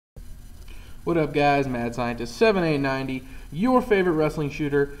What up, guys? Mad Scientist 7890, your favorite wrestling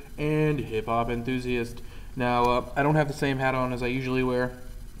shooter and hip-hop enthusiast. Now, I don't have the same hat on as I usually wear.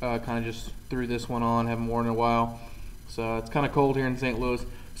 Kind of just threw this one on, haven't worn it in a while. So it's kind of cold here in St. Louis,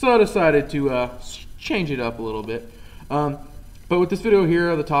 so I decided to change it up a little bit. But with this video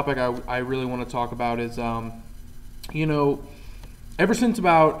here, the topic I really want to talk about is, ever since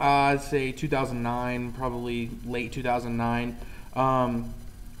about, I'd say 2009, probably late 2009,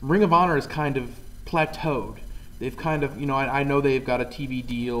 Ring of Honor has kind of plateaued. They've kind of, I know they've got a TV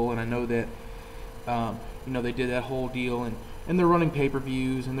deal, and I know that, they did that whole deal, and they're running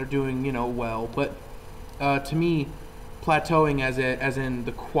pay-per-views, and they're doing, well. But to me, plateauing as in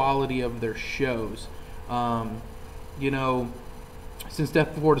the quality of their shows. Since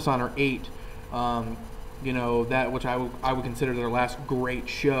Death Before Dishonor 8, that which I would consider their last great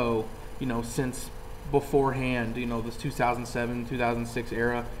show, since beforehand, this 2007, 2006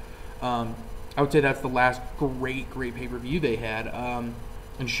 era. I would say that's the last great pay-per-view they had, and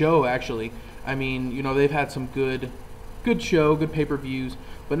show, actually. I mean, they've had some good show, good pay-per-views,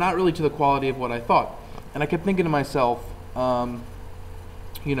 but not really to the quality of what I thought. And I kept thinking to myself,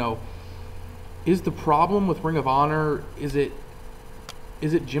 is the problem with Ring of Honor, is it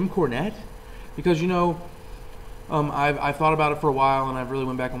Jim Cornette? Because, I've thought about it for a while, and I've really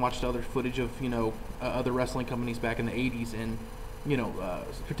went back and watched other footage of, other wrestling companies back in the 80s, and,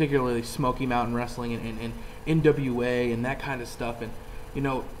 particularly Smoky Mountain Wrestling and NWA and that kind of stuff. And,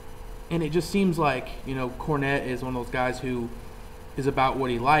 and it just seems like, Cornette is one of those guys who is about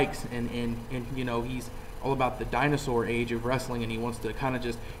what he likes, and he's all about the dinosaur age of wrestling, and he wants to kind of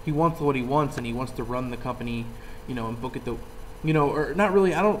he wants what he wants, and he wants to run the company, and book it or not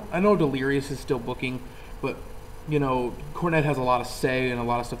really. I know Delirious is still booking, but Cornette has a lot of say and a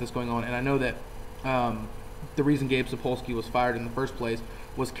lot of stuff that's going on. And I know that the reason Gabe Sapolsky was fired in the first place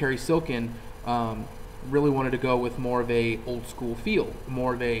was Kerry Silkin really wanted to go with more of a old school feel,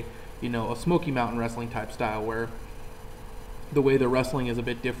 more of a a Smoky Mountain Wrestling type style, where the way the wrestling is a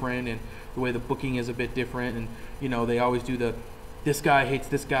bit different, and the way the booking is a bit different, and they always do the this guy hates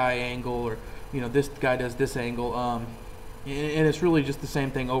this guy angle, or this guy does this angle, and it's really just the same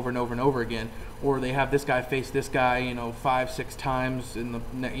thing over and over and over again. Or they have this guy face this guy 5-6 times in the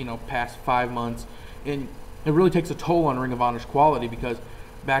past 5 months, and it really takes a toll on Ring of Honor's quality, because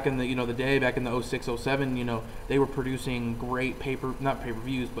back in the the day, back in the 06, 07, they were producing great not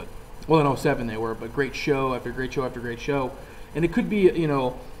pay-per-views, but well, in 07 they were, but great show after great show after great show. And it could be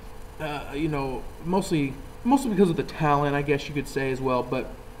mostly because of the talent, I guess you could say, as well. But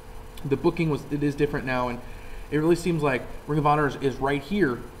the booking is different now, and it really seems like Ring of Honor is right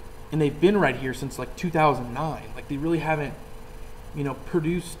here, and they've been right here since like 2009. Like, they really haven't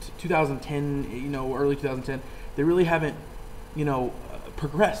produced 2010, early 2010. They really haven't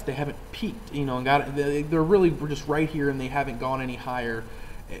progressed. They haven't peaked, and got it. They're really just right here, and they haven't gone any higher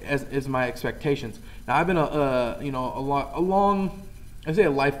as my expectations. Now, I've been not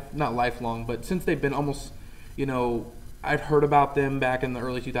lifelong, but since they've been almost, I've heard about them back in the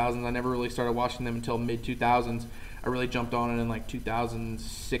early 2000s. I never really started watching them until mid 2000s. I really jumped on it in like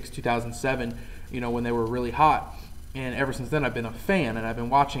 2006, 2007, when they were really hot. And ever since then, I've been a fan, and I've been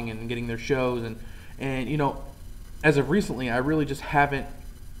watching and getting their shows. And as of recently, I really just haven't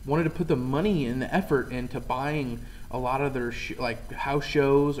wanted to put the money and the effort into buying a lot of their house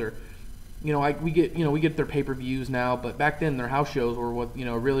shows, or we get their pay-per-views now, but back then their house shows were what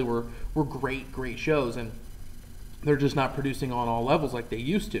really were great shows, and they're just not producing on all levels like they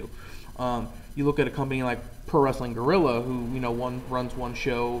used to. You look at a company like Pro Wrestling Guerrilla, who runs one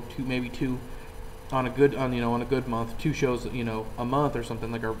show, maybe two on a good month, 2 shows a month or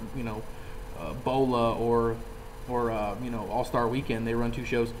something, like Bola or All Star Weekend. They run 2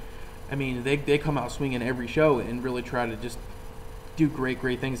 shows. I mean, they come out swinging every show and really try to just do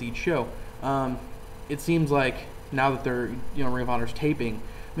great things each show. It seems like now that they're Ring of Honor's taping,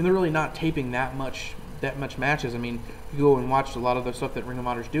 I mean, they're really not taping that much matches. I mean, you go and watch a lot of the stuff that Ring of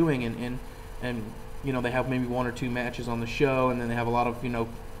Honor's doing, and they have maybe 1 or 2 matches on the show, and then they have a lot of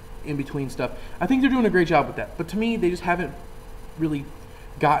in between stuff. I think they're doing a great job with that, but to me, they just haven't really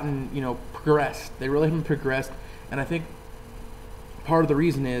gotten progressed. They really haven't progressed, and I think part of the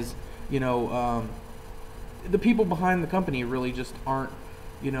reason is the people behind the company really just aren't,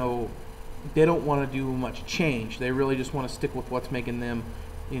 they don't want to do much change. They really just want to stick with what's making them,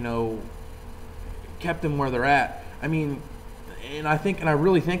 kept them where they're at. I mean, and I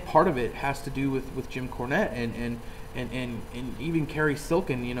really think part of it has to do with Jim Cornette and even Kerry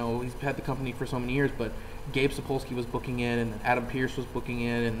Silkin. He's had the company for so many years, but Gabe Sapolsky was booking in, and Adam Pearce was booking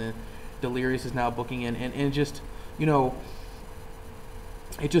in, and the Delirious is now booking in, and just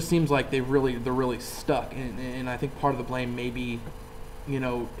it just seems like they're really stuck, and I think part of the blame may be,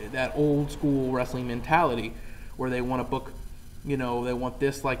 that old school wrestling mentality where they want to book, they want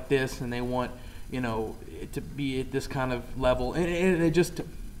this like this, and they want, it to be at this kind of level, and it just,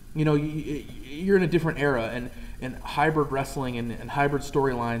 you're in a different era, and hybrid wrestling and hybrid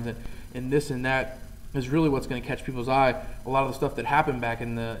storylines and this and that is really what's going to catch people's eye. A lot of the stuff that happened back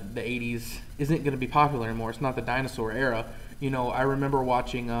in the 80s isn't going to be popular anymore. It's not the dinosaur era. I remember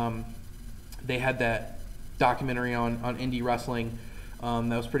watching, they had that documentary on indie wrestling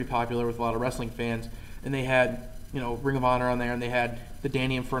that was pretty popular with a lot of wrestling fans, and they had, Ring of Honor on there, and they had the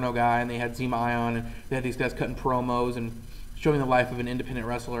Danny Inferno guy, and they had Zema Ion, and they had these guys cutting promos and showing the life of an independent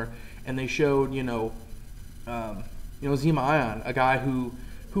wrestler, and they showed, Zema Ion, a guy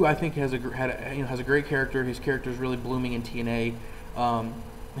who I think has a great character. His character is really blooming in TNA, and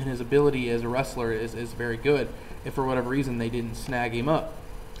his ability as a wrestler is very good. If for whatever reason they didn't snag him up,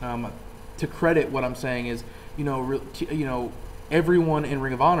 to credit what I'm saying is, everyone in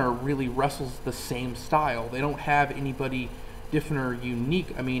Ring of Honor really wrestles the same style. They don't have anybody different or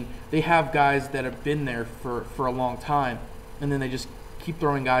unique. I mean, they have guys that have been there for a long time, and then they just keep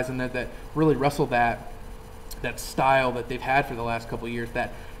throwing guys in there that really wrestle that style that they've had for the last couple of years,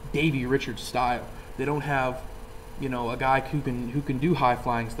 that Davey Richards style. They don't have, a guy who can do high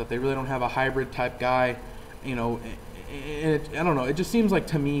flying stuff. They really don't have a hybrid type guy, and I don't know. It just seems like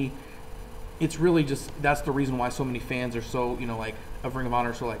to me, it's really just that's the reason why so many fans are so of Ring of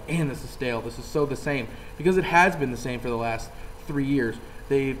Honor, so man, this is stale. This is so the same, because it has been the same for the last 3 years.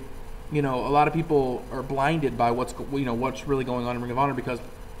 They, a lot of people are blinded by what's really going on in Ring of Honor because.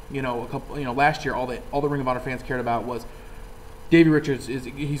 Last year all the Ring of Honor fans cared about was Davey Richards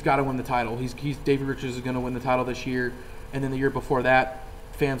he's got to win the title. Davey Richards is going to win the title this year, and then the year before that,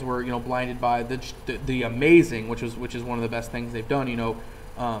 fans were blinded by the amazing, which is one of the best things they've done.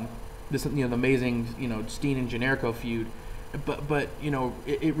 The amazing Steen and Generico feud, but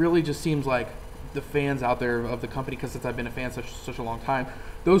it really just seems like the fans out there of the company, because since I've been a fan such a long time,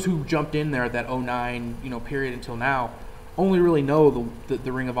 those who jumped in there at that 09 period until now. Only really know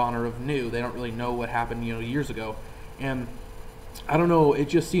the Ring of Honor of new. They don't really know what happened, years ago. And I don't know, it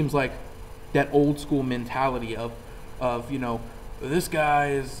just seems like that old school mentality of this guy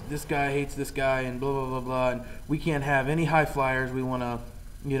hates this guy and blah blah blah blah, and we can't have any high flyers. We want to,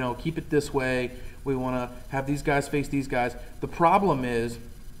 keep it this way. We want to have these guys face these guys. The problem is,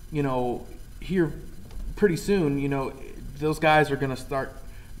 here pretty soon, those guys are going to start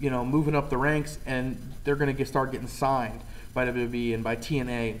moving up the ranks, and they're going to start getting signed by WWE and by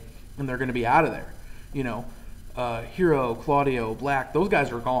TNA, and they're going to be out of there. Hero, Claudio, Black, those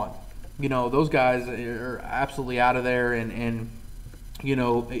guys are gone. Those guys are absolutely out of there, and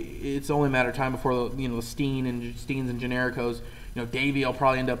it's only a matter of time before the Steens and Genericos. Davey will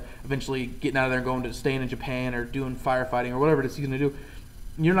probably end up eventually getting out of there and going to staying in Japan or doing firefighting or whatever it is he's going to do.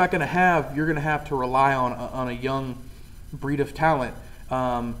 You're going to have to rely on a young breed of talent.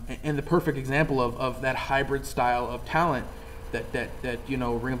 And the perfect example of that hybrid style of talent that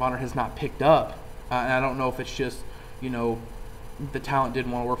Ring of Honor has not picked up. And I don't know if it's just the talent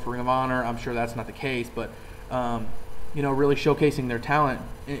didn't want to work for Ring of Honor. I'm sure that's not the case, but really showcasing their talent,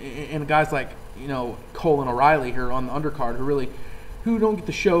 and guys like Cole and O'Reilly here on the undercard who don't get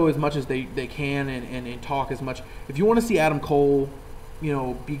to show as much as they can and talk as much. If you want to see Adam Cole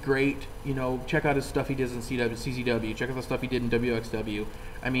be great, check out his stuff he does in CZW. Check out the stuff he did in WXW.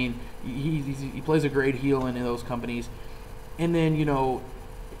 I mean, he plays a great heel in those companies. And then, you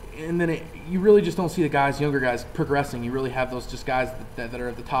really just don't see the younger guys progressing. You really have those just guys that are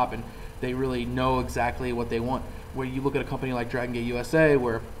at the top, and they really know exactly what they want. Where you look at a company like Dragon Gate USA,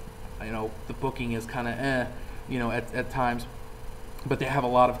 where, the booking is kind of at times, but they have a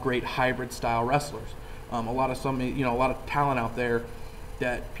lot of great hybrid style wrestlers. A lot of talent out there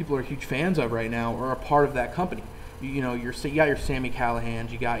that people are huge fans of right now are a part of that company. You got your Sammy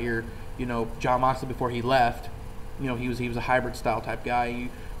Callahans, you got your John Moxley before he left. He was a hybrid style type guy.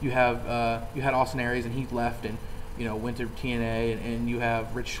 You had Austin Aries, and he left and went to TNA, and you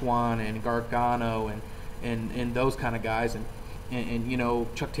have Rich Swann and Gargano and those kind of guys, and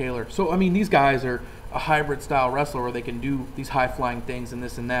Chuck Taylor. So I mean, these guys are a hybrid style wrestler where they can do these high flying things and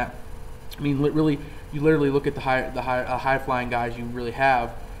this and that. I mean, you literally look at the high flying guys you really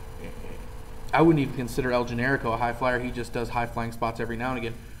have. I wouldn't even consider El Generico a high flyer. He just does high flying spots every now and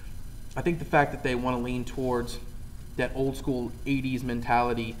again. I think the fact that they want to lean towards that old school 80s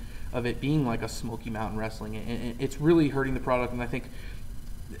mentality of it being like a Smoky Mountain Wrestling, and it's really hurting the product. And I think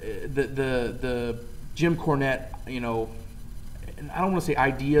the Jim Cornette, and I don't want to say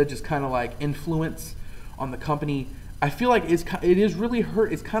idea, just kind of like influence on the company. I feel like it is really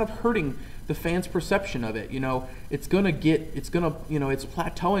it's kind of hurting the fans' perception of it. It's gonna it's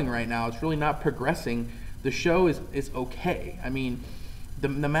plateauing right now. It's really not progressing. The show is okay. I mean, the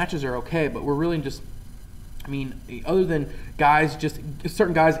matches are okay, but we're really just, other than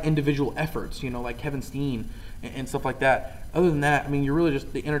certain guys' individual efforts, like Kevin Steen and stuff like that. Other than that, you're really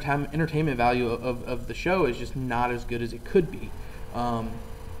just the entertainment value of the show is just not as good as it could be.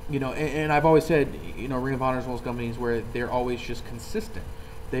 And I've always said, Ring of Honor is one of those companies where they're always just consistent.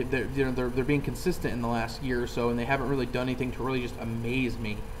 They're being consistent in the last year or so, and they haven't really done anything to really just amaze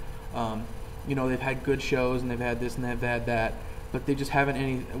me. They've had good shows and they've had this and they've had that, but they just haven't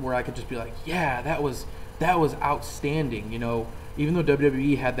any where I could just be like, yeah, that was outstanding. Even though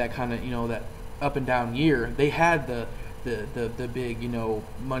WWE had that kind of that up and down year, they had the big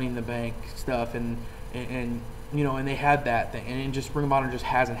Money in the Bank stuff and they had that thing, and just Ring of Honor just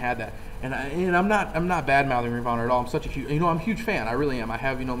hasn't had that. And I'm not bad mouthing Ring of Honor at all. I'm such a huge I'm a huge fan. I really am. I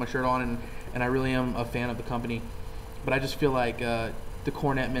have my shirt on and I really am a fan of the company. But I just feel like the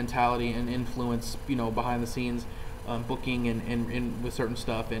Cornette mentality and influence behind the scenes, booking and with certain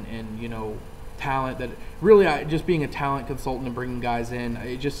stuff and talent, that really just being a talent consultant and bringing guys in,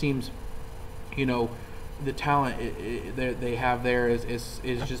 it just seems the talent they have there is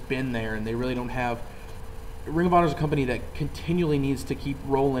just been there, and they really don't have. Ring of Honor is a company that continually needs to keep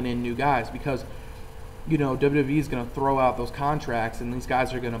rolling in new guys because WWE is going to throw out those contracts and these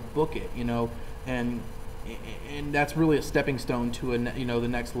guys are going to book it, and that's really a stepping stone to the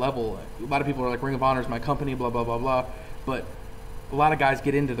next level. A lot of people are like, Ring of Honor is my company, blah blah blah blah, but a lot of guys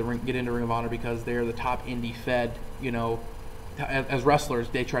get into Ring of Honor because they're the top indie fed, as wrestlers.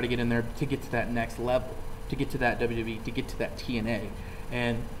 They try to get in there to get to that next level, to get to that WWE, to get to that TNA,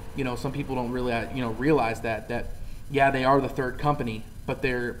 and some people don't really realize that yeah, they are the third company, but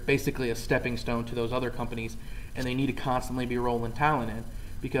they're basically a stepping stone to those other companies, and they need to constantly be rolling talent in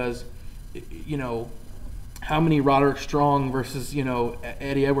because how many Roderick Strong versus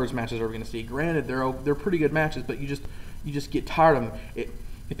Eddie Edwards matches are we going to see? Granted, they're pretty good matches, but you just get tired of them.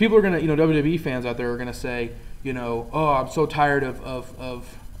 If people are going to WWE fans out there are going to say oh, I'm so tired of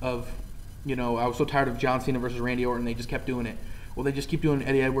I was so tired of John Cena versus Randy Orton, they just kept doing it. Well, they just keep doing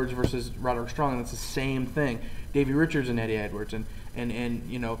Eddie Edwards versus Roderick Strong, and it's the same thing. Davey Richards and Eddie Edwards, and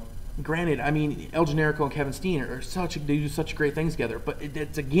granted, El Generico and Kevin Steen they do such great things together, but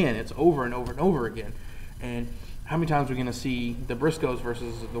it's over and over and over again. And how many times are we going to see the Briscoes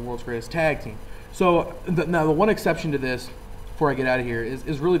versus the world's greatest tag team? So now the one exception to this, before I get out of here,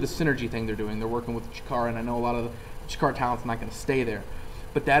 is really the synergy thing they're doing. They're working with Chikara, and I know a lot of the Chikara talent's not going to stay there,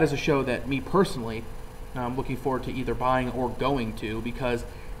 but that is a show that me personally, I'm looking forward to either buying or going to because,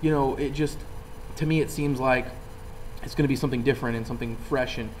 it just, to me, it seems like it's going to be something different and something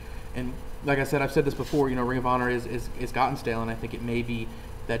fresh. And like I said, I've said this before, Ring of Honor is gotten stale, and I think it may be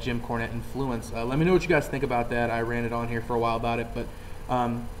that Jim Cornette influence. Let me know what you guys think about that. I ranted on here for a while about it, but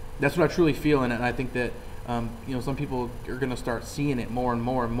that's what I truly feel, and I think that, some people are going to start seeing it more and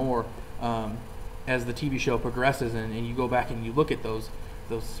more and more as the TV show progresses, and you go back and you look at those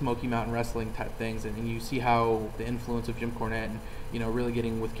Smoky Mountain Wrestling type things, and you see how the influence of Jim Cornette and really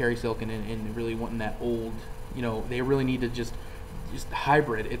getting with Kerry Silk and really wanting that old, they really need to just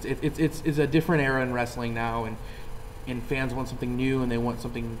hybrid. It's a different era in wrestling now, and fans want something new and they want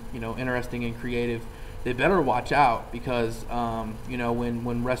something interesting and creative. They better watch out because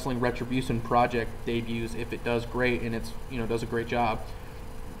when Wrestling Retribution Project debuts, if it does great and it's does a great job,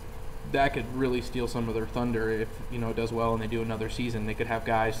 that could really steal some of their thunder. If it does well and they do another season, they could have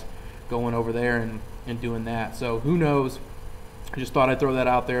guys going over there and doing that. So who knows? I just thought I'd throw that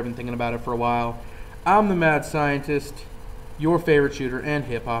out there. I've been thinking about it for a while. I'm the Mad Scientist, your favorite shooter and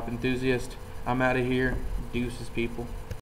hip hop enthusiast. I'm out of here. Deuces, people.